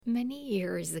Many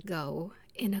years ago,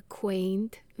 in a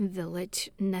quaint village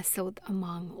nestled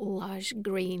among lush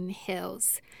green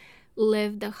hills,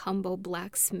 lived a humble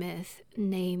blacksmith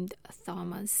named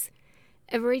Thomas.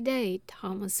 Every day,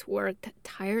 Thomas worked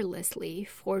tirelessly,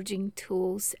 forging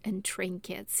tools and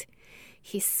trinkets.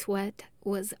 His sweat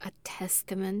was a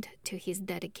testament to his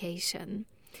dedication.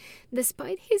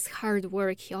 Despite his hard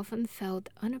work, he often felt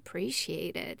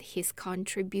unappreciated, his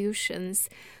contributions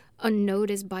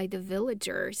unnoticed by the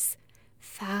villagers.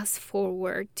 Fast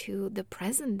forward to the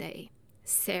present day.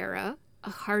 Sarah, a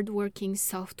hardworking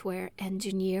software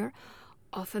engineer,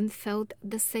 often felt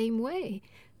the same way,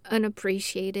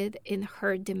 unappreciated in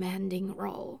her demanding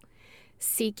role.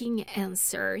 Seeking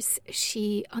answers,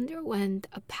 she underwent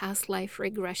a past life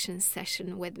regression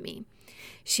session with me.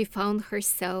 She found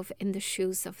herself in the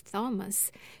shoes of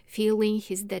Thomas, feeling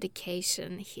his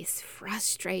dedication, his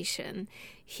frustration,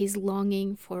 his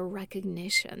longing for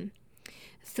recognition.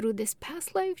 Through this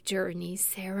past life journey,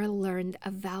 Sarah learned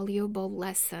a valuable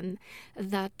lesson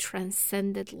that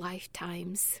transcended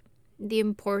lifetimes: the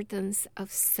importance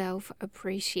of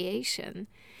self-appreciation.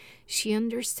 She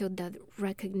understood that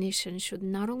recognition should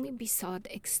not only be sought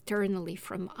externally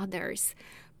from others,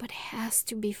 but has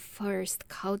to be first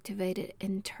cultivated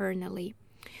internally.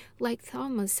 Like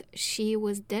Thomas, she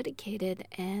was dedicated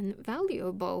and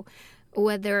valuable,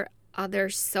 whether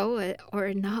others saw it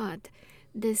or not.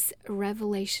 This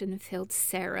revelation filled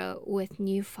Sarah with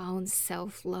newfound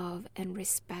self-love and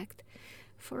respect,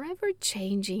 forever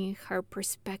changing her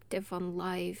perspective on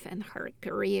life and her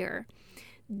career.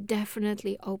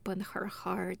 Definitely opened her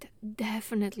heart,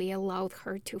 definitely allowed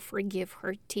her to forgive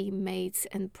her teammates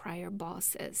and prior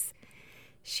bosses.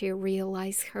 She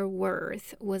realized her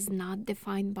worth was not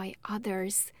defined by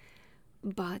others,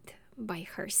 but by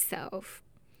herself.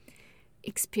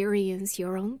 Experience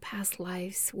your own past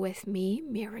lives with me,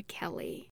 Mira Kelly.